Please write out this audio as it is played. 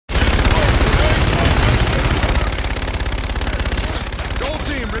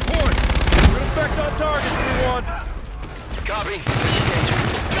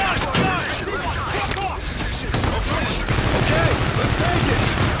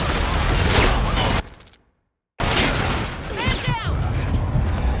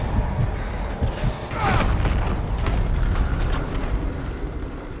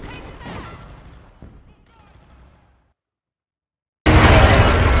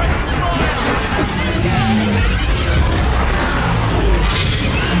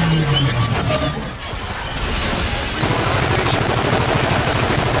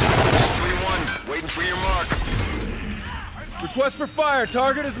fire.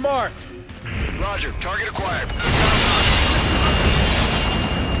 Target is marked. Roger. Target acquired.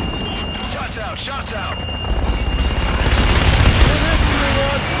 Shots out. Shots out.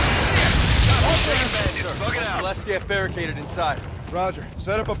 Bug it out. SDF barricaded inside. Roger.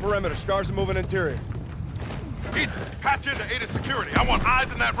 Set up a perimeter. Scars are moving interior. Ethan, patch into Ada security. I want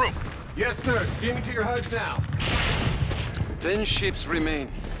eyes in that room. Yes, sir. Steaming to your HUDs now. 10 ships remain.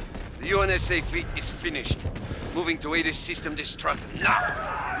 The UNSA fleet is finished. Moving to Ada's system destruct now.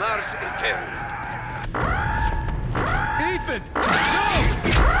 Mars Eternal. Ethan! No!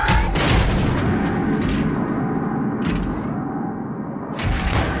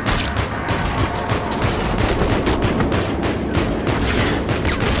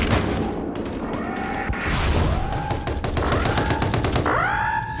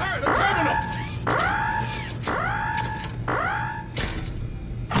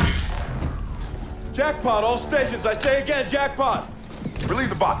 Jackpot, all stations. I say again, jackpot. Relieve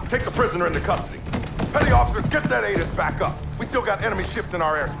the bot. Take the prisoner into custody. Petty officers, get that ATIS back up. We still got enemy ships in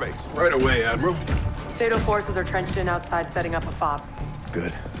our airspace. Right away, Admiral. Sato forces are trenched in outside, setting up a fob.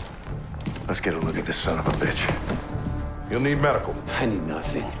 Good. Let's get a look at this son of a bitch. You'll need medical. I need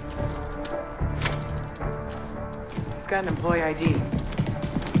nothing. He's got an employee ID.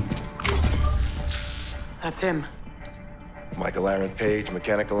 That's him. Michael Aaron Page,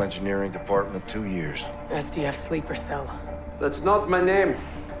 Mechanical Engineering Department, 2 years. SDF sleeper cell. That's not my name.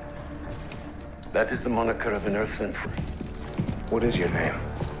 That is the moniker of an Earthling. What is your name?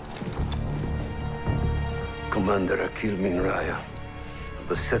 Commander Akil Minraya of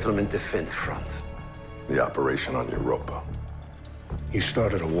the Settlement Defense Front. The operation on Europa. You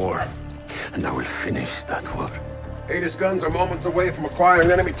started a war. And I will finish that war. ATIS guns are moments away from acquiring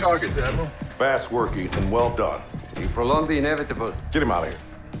enemy targets, Admiral. Fast work, Ethan. Well done. You prolong the inevitable. Get him out of here.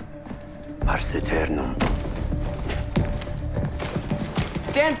 Ars Eternum.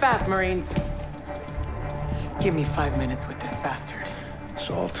 Stand fast, Marines. Give me 5 minutes with this bastard.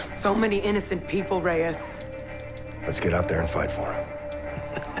 Salt. So many innocent people, Reyes. Let's get out there and fight for him.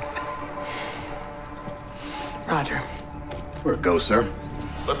 Roger. Where it goes, sir?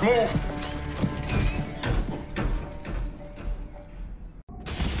 Let's move.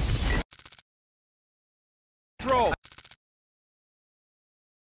 Control.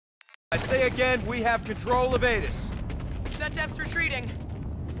 I say again, we have control of ATIS. ZDEF's retreating.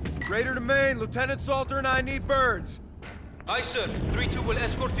 Raider to main, Lieutenant Salter and I need birds. Aye, sir. 3-2 will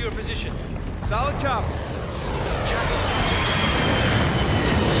escort to your position. Solid copy.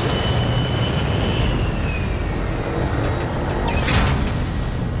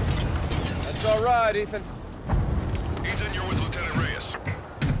 That's all right, Ethan. Ethan, you're with Lieutenant Reyes.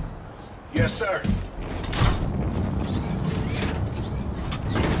 Yes, sir.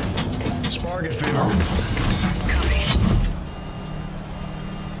 Target favor.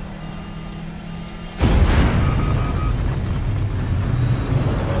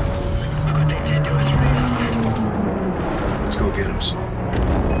 What they did to us, Reyes. Let's go get him, Saul.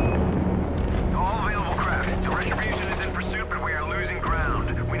 All available craft. The Retribution is in pursuit, but we are losing ground.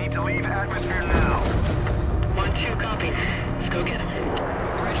 We need to leave atmosphere now. 1-2, copy. Let's go get him.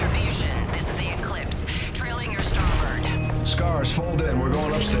 Retribution, this is the Eclipse. Trailing your starboard. Scars, fold in. We're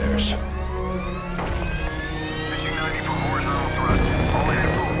going upstairs. Mission 90 for horizontal thrust. All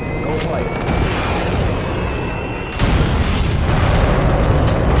hands full. Go fight.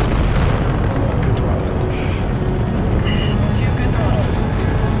 Good throttle. 2 good throws.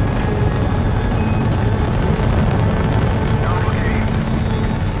 Not looking.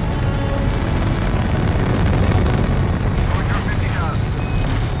 Going through 50,000.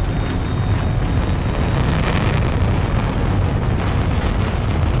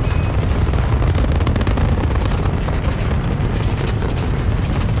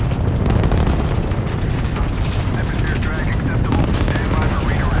 Atmosphere drag acceptable. Stand by for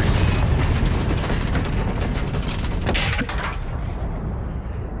redirect.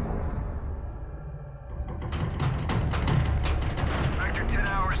 Vector 10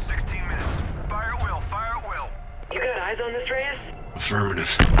 hours, 16 minutes. Fire at will, fire at will. You got eyes on this, Reyes?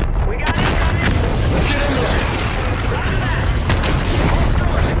 Affirmative. We got incoming! Let's get in there. Roger that! All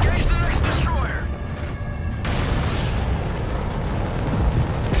stars, engage the next destroyer.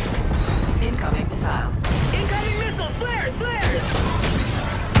 Incoming missile. Incoming missiles! Flares! Flares!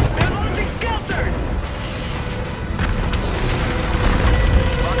 They're launching skelters!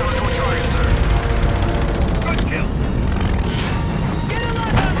 Lock onto a target, sir. Good kill. Get a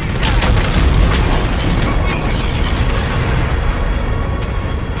lock on these guys!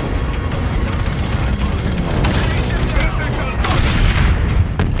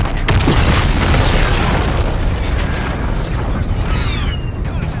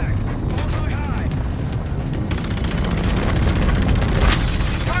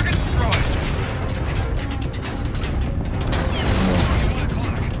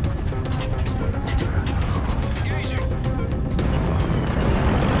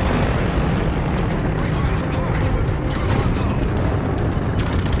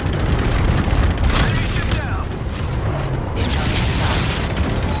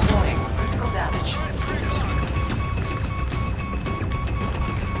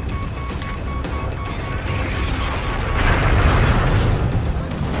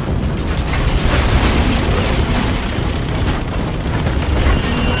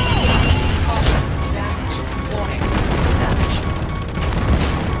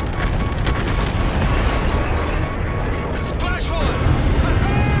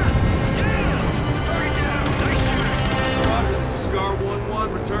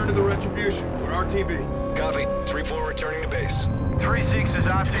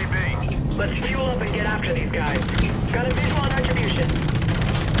 5CB. Let's fuel up and get after these guys. Got a visual on Retribution.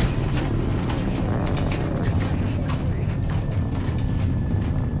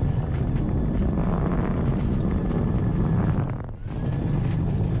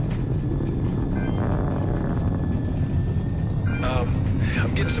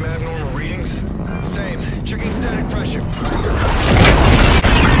 I'm getting some abnormal readings. Same. Checking static pressure.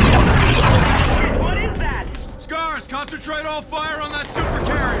 What is that? Scars, concentrate all fire on that super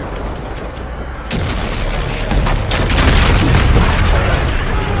carrier.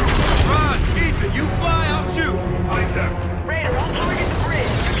 Rod, Ethan, you fly, I'll shoot. Aye, sir. Raider, I'll target the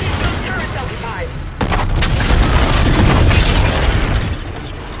bridge. You keep those turrets occupied.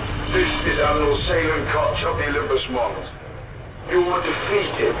 This is Admiral Salem Koch of the Olympus models. You were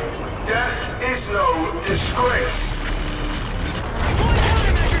defeated. Death is no disgrace.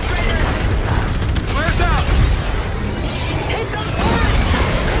 Flares out! Hit those turrets!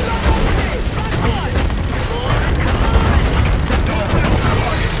 Come on, front one! Come on, come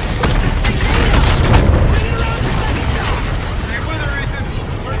on! Bring it around to let me stop! Stay with her, Ethan.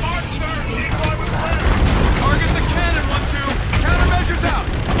 We're marked, sir. Keep on with plan. Target the cannon, 1-2. Countermeasures out.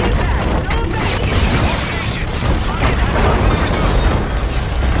 Get back! No back! All stations. Target has been reduced.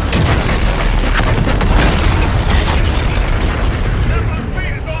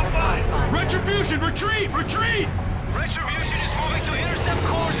 Retribution, retreat! Retreat! Retribution is moving to intercept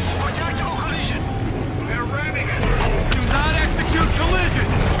course for tactical collision. They're ramming it. Do not execute collision!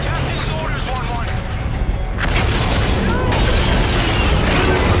 Captain's orders, 1-1.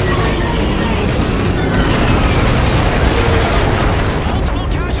 Multiple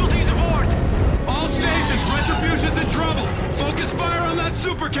casualties aboard. All stations, Retribution's in trouble! Focus fire on that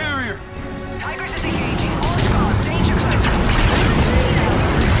super carrier! Tigers is engaging. All squads, danger close.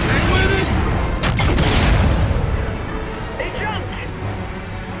 Stay with it! They jumped!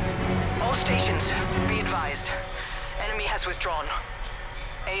 All stations, be advised. Enemy has withdrawn.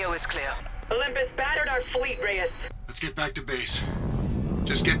 AO is clear. Olympus battered our fleet, Reyes. Let's get back to base.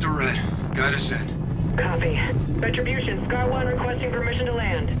 Just get to Red. Guide us in. Copy. Retribution, Scar 1 requesting permission to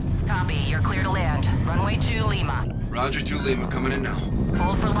land. Copy, you're clear to land. Runway 2, Lima. Roger 2 Lima, coming in now.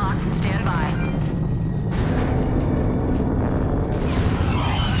 Hold for lock, stand by.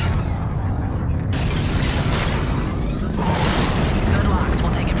 Good locks,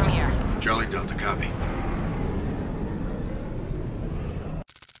 we'll take it from here. Charlie Delta, copy.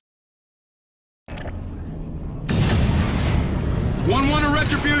 One to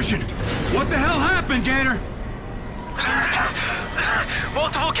Retribution! What the hell happened, Gator?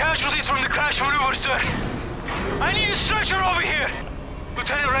 Multiple casualties from the crash maneuver, sir. I need a stretcher over here.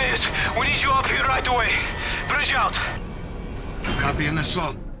 Lieutenant Reyes, we need you up here right away. Bridge out. Copy an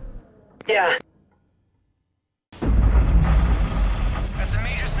assault. Yeah. That's a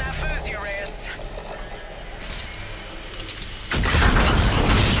major snafus here, Reyes.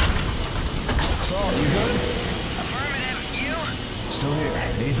 Saul, you good? Affirmative, you? Still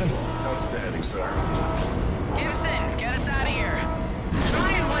here. Ethan? Outstanding, sir. Gibson, get us out of here.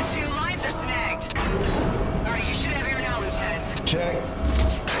 Ryan, 1-2, lines are snagged. All right, you should have air now, Lieutenant. Check.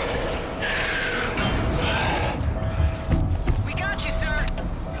 We got you, sir.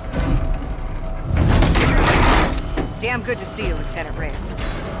 Damn good to see you, Lieutenant Reyes.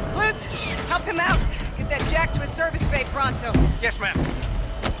 Luz, help him out. Get that jack to his service bay pronto. Yes, ma'am.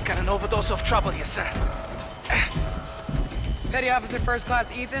 Got an overdose of trouble here, sir. Petty Officer First Class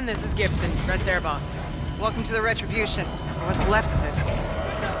Ethan, this is Gibson, Red's air boss. Welcome to the Retribution, or what's left of it.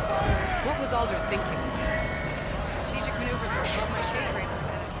 What was Alder thinking? Strategic maneuvers are above my shade rate,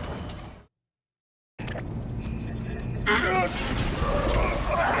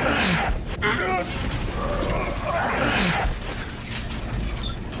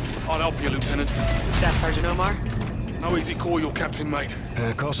 I'll help you, Lieutenant. Staff Sergeant Omar? How easy call your captain, mate.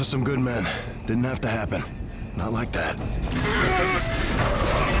 Cost us some good men. Didn't have to happen. Not like that.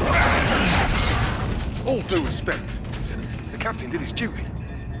 All due respect, Lieutenant. The captain did his duty.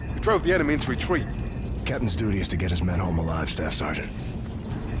 He drove the enemy into retreat. Captain's duty is to get his men home alive, Staff Sergeant.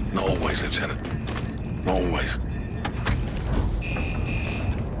 Not always, Lieutenant. Not always.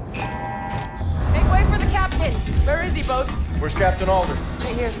 Make way for the captain! Where is he, Boats? Where's Captain Alder?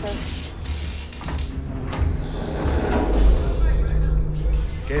 Right here, sir.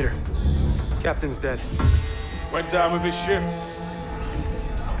 Gator. Captain's dead. Went down with his ship.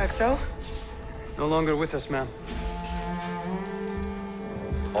 XO? No longer with us, ma'am.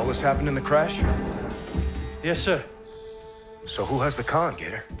 All this happened in the crash? Yes, sir. So who has the con,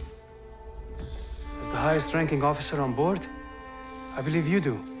 Gator? As the highest-ranking officer on board, I believe you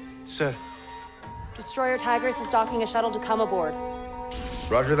do, sir. Destroyer Tigris is docking a shuttle to come aboard.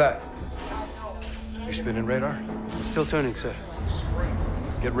 Roger that. You spinning radar? Still turning, sir.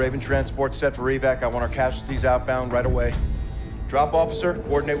 Get Raven transport set for evac. I want our casualties outbound right away. Drop officer,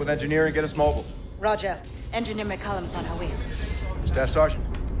 coordinate with engineering, get us mobile. Roger. Engineer McCallum's on her way. Staff Sergeant,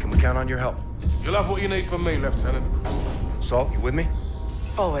 can we count on your help? You'll have what you need from me, Lieutenant. Salt, you with me?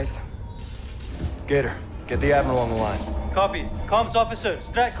 Always. Gator, get the Admiral on the line. Copy. Comms officer,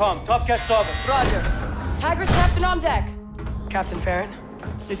 Stratcom, Top Cat Sovereign. Roger. Tiger's captain on deck. Captain Farron?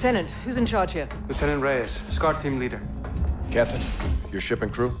 Lieutenant, who's in charge here? Lieutenant Reyes, SCAR team leader. Captain, your ship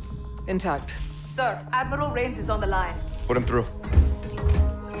and crew? Intact. Sir, Admiral Rains is on the line. Put him through.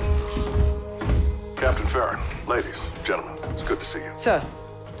 Captain Farron, ladies, gentlemen, it's good to see you. Sir.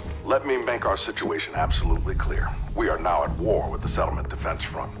 Let me make our situation absolutely clear. We are now at war with the Settlement Defense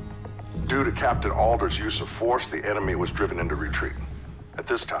Front. Due to Captain Alder's use of force, the enemy was driven into retreat. At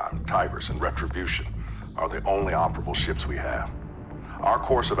this time, Tigris and Retribution are the only operable ships we have. Our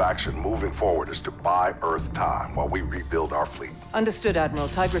course of action moving forward is to buy Earth time while we rebuild our fleet. Understood, Admiral.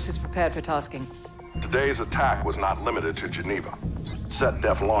 Tigris is prepared for tasking. Today's attack was not limited to Geneva.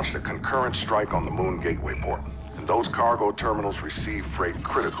 SetDef launched a concurrent strike on the Moon Gateway port, and those cargo terminals receive freight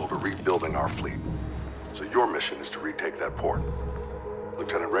critical to rebuilding our fleet. So your mission is to retake that port.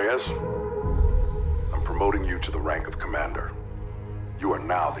 Lieutenant Reyes, I'm promoting you to the rank of commander. You are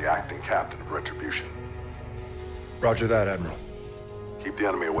now the acting captain of Retribution. Roger that, Admiral. Keep the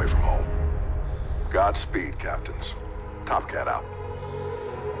enemy away from home. Godspeed, captains. Top Cat out.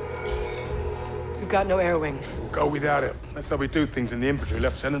 We've got no air wing. We'll go without it. That's how we do things in the infantry,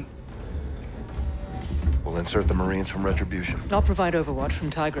 Lieutenant. We'll insert the Marines from Retribution. I'll provide overwatch from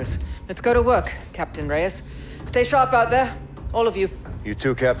Tigris. Let's go to work, Captain Reyes. Stay sharp out there, all of you. You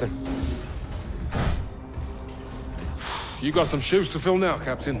too, Captain. You got some shoes to fill now,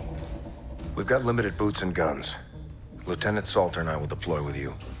 Captain. We've got limited boots and guns. Lieutenant Salter and I will deploy with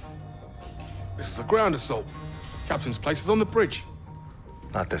you. This is a ground assault. Captain's place is on the bridge.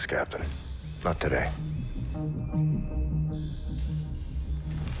 Not this, Captain. Not today.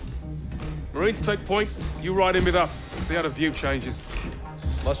 Marines take point. You ride in with us. See how the view changes.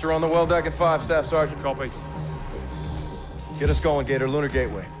 Muster on the well deck at 5, Staff Sergeant. Copy. Get us going, Gator. Lunar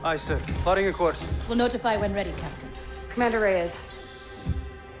Gateway. Aye, sir. Plotting a course. We'll notify when ready, Captain. Commander Reyes.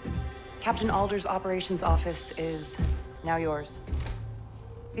 Captain Alder's operations office is now yours.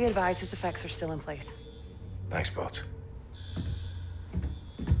 Be advised his effects are still in place. Thanks, Boats.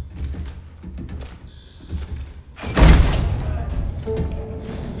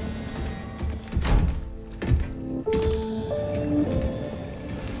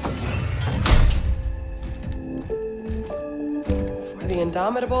 For the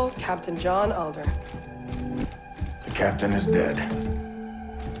indomitable Captain John Alder. The captain is dead.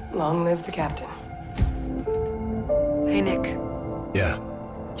 Long live the captain. Hey, Nick. Yeah.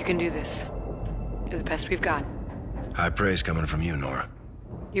 You can do this. You're the best we've got. High praise coming from you, Nora.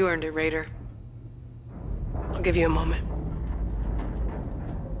 You earned it, Raider. I'll give you a moment.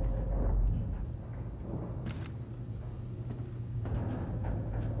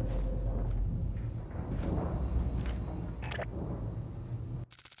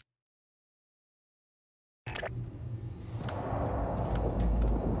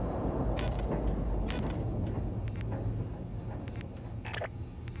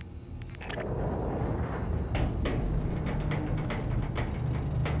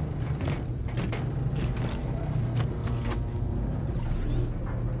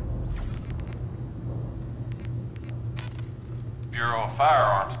 Bureau of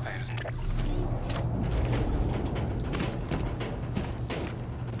Firearms paid us.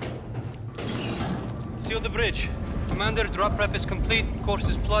 Seal the bridge. Commander, drop prep is complete. Course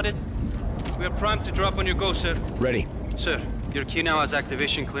is plotted. We are primed to drop on your go, sir. Ready. Sir, your key now has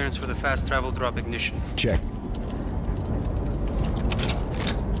activation clearance for the fast travel drop ignition. Check.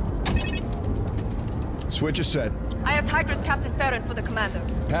 Switch is set. I have Tigris Captain Farron for the commander.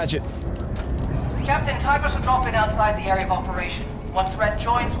 Patch it. Captain, Tigris will drop in outside the area of operation. Once Red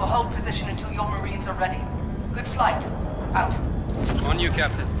joins, we'll hold position until your Marines are ready. Good flight. Out. On you,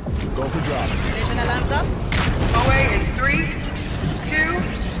 Captain. Go for drop. Vision alarms up. Away in 3, 2,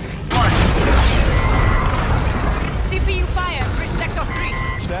 1. CPU fire, bridge sector 3.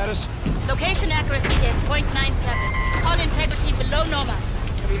 Status? Location accuracy is 0.97. Hull integrity below normal.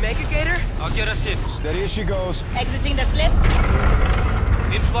 Can we make it, Gator? I'll get us in. Steady as she goes. Exiting the slip.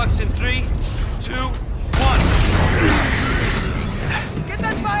 Influx in 3, 2, 1. Get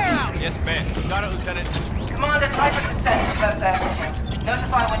that fire out! Yes, ma'am. Got it, Lieutenant. Commander, Tigris is set for close air support.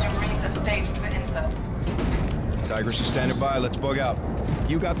 Notify when your Marines are staged for insert. Tigris is standing by. Let's bug out.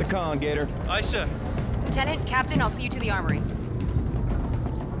 You got the con, Gator. Aye, sir. Lieutenant, Captain, I'll see you to the armory.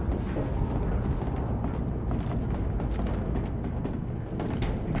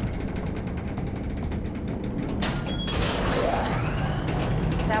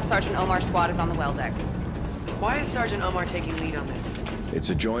 Sergeant Omar's squad is on the well deck. Why is Sergeant Omar taking lead on this? It's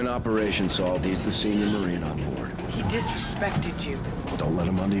a joint operation, Salt. He's the senior Marine on board. He disrespected you. Don't let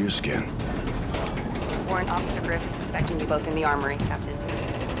him under your skin. Warrant Officer Griff is expecting you both in the armory, Captain.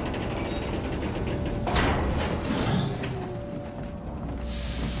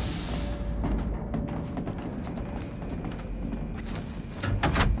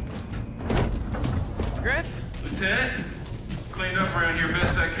 Griff? Lieutenant? Cleaned up around here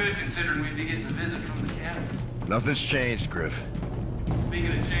best I could, considering we'd be getting a visit from the captain. Nothing's changed, Griff.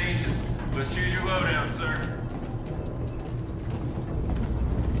 Speaking of changes, let's choose your lowdown, sir.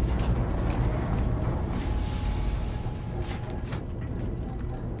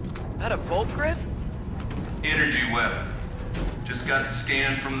 That a Volt, Griff? Energy weapon. Just got the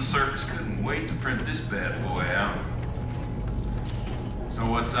scan from the surface. Couldn't wait to print this bad boy out. So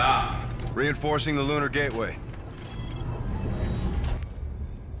what's up? Reinforcing the lunar gateway.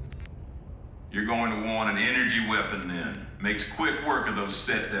 You're going to want an energy weapon then. Makes quick work of those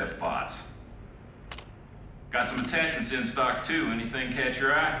set-def bots. Got some attachments in stock too. Anything catch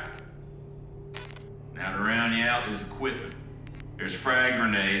your eye? Now to round you out, there's equipment. There's frag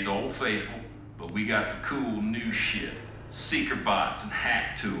grenades, old faithful, but we got the cool new shit. Seeker bots and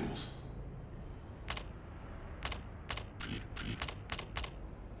hack tools.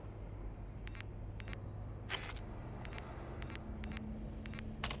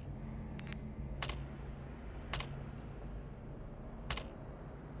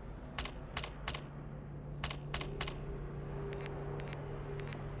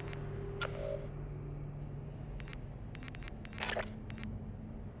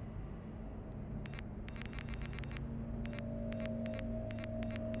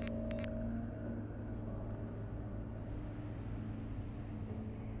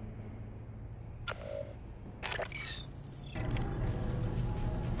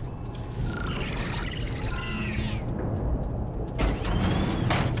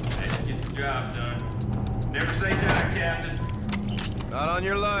 Job done. Never say die, Captain. Not on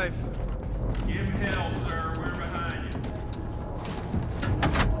your life. Give hell, sir. We're behind you.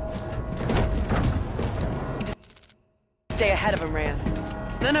 Stay ahead of him, Reyes.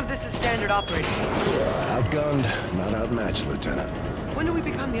 None of this is standard operating procedure. Outgunned, not outmatched, Lieutenant. When do we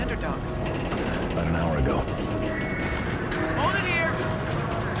become the underdogs? About an hour ago. Hold it here!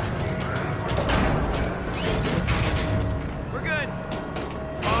 We're good.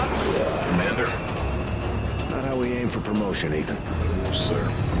 Commander. Not how we aim for promotion, Ethan. No, sir.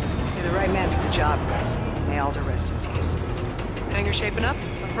 You're the right man for the job, Chris. May Alder rest in peace. Hangar shaping up?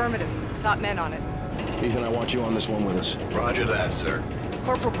 Affirmative. Top men on it. Ethan, I want you on this one with us. Roger that, sir.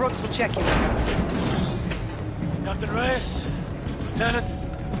 Corporal Brooks will check you. Captain Reyes, Lieutenant,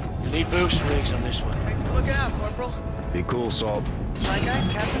 we need boost rigs on this one. Thanks for looking out, Corporal. Be cool, Salt. My guys,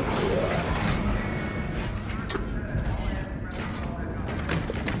 Captain.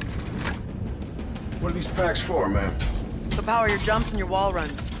 What are these packs for, man? To power your jumps and your wall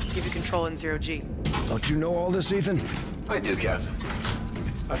runs. Give you control in 0G. Don't you know all this, Ethan? I do, Captain.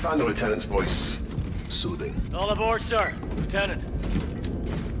 I found the lieutenant's voice soothing. All aboard, sir. Lieutenant.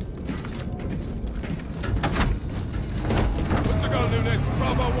 What's the go, Nunes?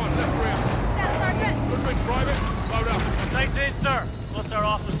 Bravo 1, left rear. Staff Sergeant! Movement, private. Load up. That's 18, sir. Plus our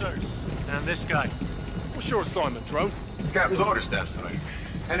officers. And this guy. What's your assignment, drone? Captain's orders, Staff Sergeant.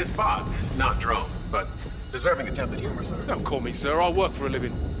 And it's Bob, not drone, but deserving attempted humor, sir. Don't call me sir, I work for a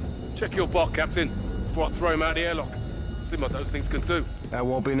living. Check your bot, Captain, before I throw him out the airlock. See what those things can do. That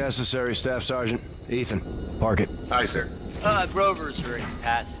won't be necessary, Staff Sergeant. Ethan, park it. Aye, sir. Grover's are in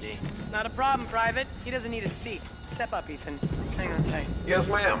capacity. Not a problem, Private. He doesn't need a seat. Step up, Ethan. Hang on tight. Yes,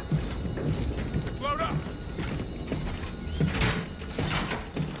 ma'am. Let's load up.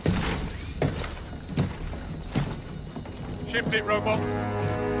 Shift it, robot.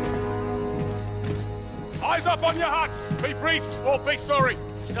 Eyes up on your huts! Be briefed or be sorry.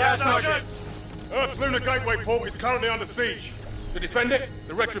 Yes, Sergeant. Earth's lunar gateway port is currently under siege. To defend it,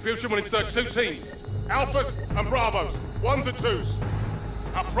 the Retribution will insert 2 teams. Alphas and Bravos, 1s and 2s.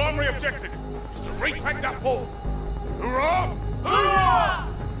 Our primary objective is to retake that port. Hoorah! Hoorah!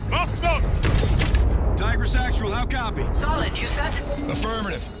 Masks on! Tigris Actual, how copy? Solid, you set?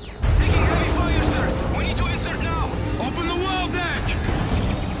 Affirmative. Taking heavy fire, sir. We need to insert now. Open the well deck!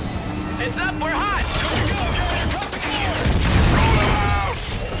 Heads up, we're hot! Good to go.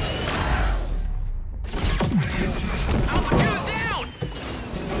 Alpha 2's down!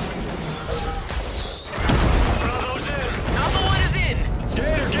 Bravo's in. Alpha 1 is in! Get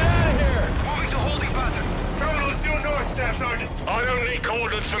out of here. Moving to holding pattern. Terminal is due north, Staff Sergeant. I don't need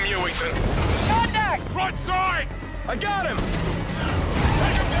coordinates from you, Ethan. Contact! Right side! I got him!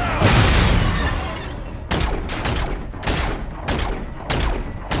 Take him down.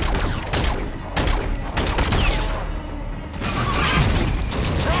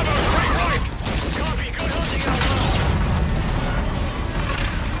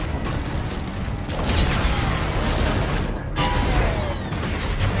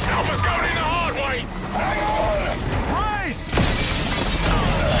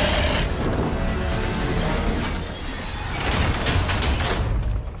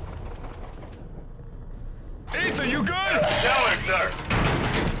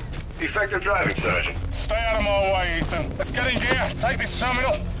 Effective driving, Sergeant. Stay out of my way, Ethan. Let's get in gear, take this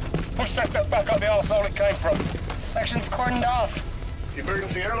terminal, push that stuff back up the arsehole it came from. Section's cordoned off.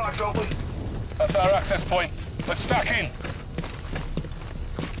 Emergency airlock's open. That's our access point. Let's stack in.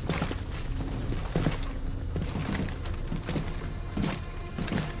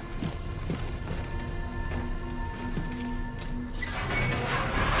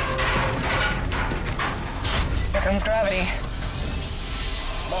 Here comes gravity.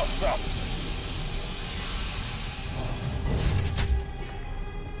 Masks up.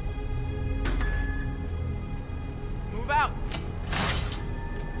 Move out.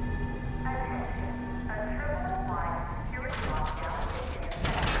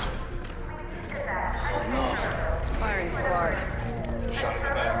 Oh no. Firing squad. Shot in the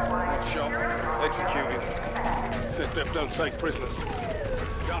back. One shot. Executed. Said Def don't take prisoners.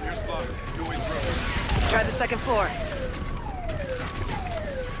 Down here's spotted. Your way through. Try the second floor.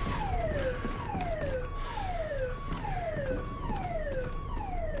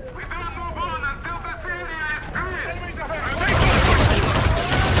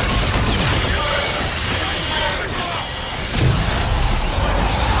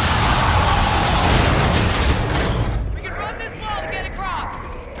 We can run this wall to get across.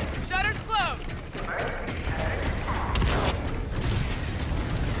 Shutter's closed.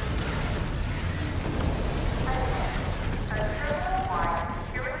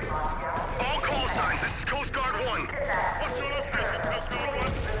 All call signs, this is Coast Guard 1. What's your location, Coast Guard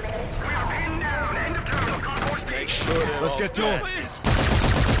 1? We are pinned down. End of terminal. Concourse D. Let's get to him.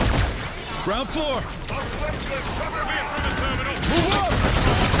 Ground floor.